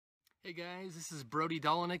Hey guys, this is Brody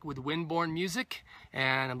Dolyniuk with Windborne Music,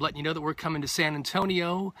 and I'm letting you know that we're coming to San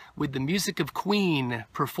Antonio with the music of Queen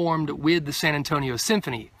performed with the San Antonio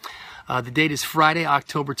Symphony. The date is Friday,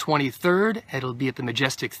 October 23rd. It'll be at the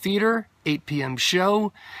Majestic Theatre, 8 p.m.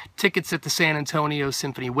 show. Tickets at the San Antonio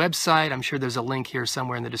Symphony website. I'm sure there's a link here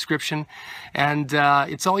somewhere in the description. And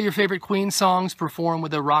it's all your favorite Queen songs performed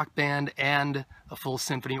with a rock band and a full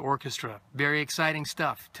symphony orchestra. Very exciting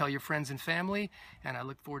stuff. Tell your friends and family, and I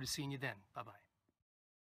look forward to seeing you then. Bye-bye.